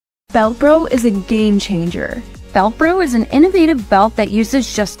Velcro is a game changer. Velcro is an innovative belt that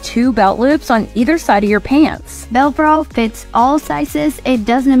uses just 2 belt loops on either side of your pants. Velcro fits all sizes. It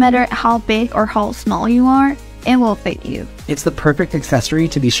doesn't matter how big or how small you are, it will fit you. It's the perfect accessory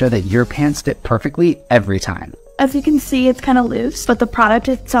to be sure that your pants fit perfectly every time. As you can see, it's kind of loose, but the product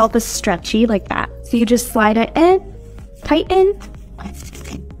itself is stretchy like that. So you just slide it in, tighten,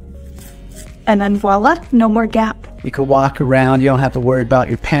 and then voila, no more gap. You can walk around, you don't have to worry about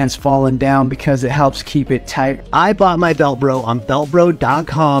your pants falling down because it helps keep it tight. I bought my Velcro on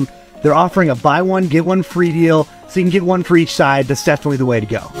velcro.com. They're offering a buy one, get one free deal, so you can get one for each side. That's definitely the way to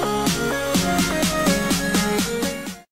go.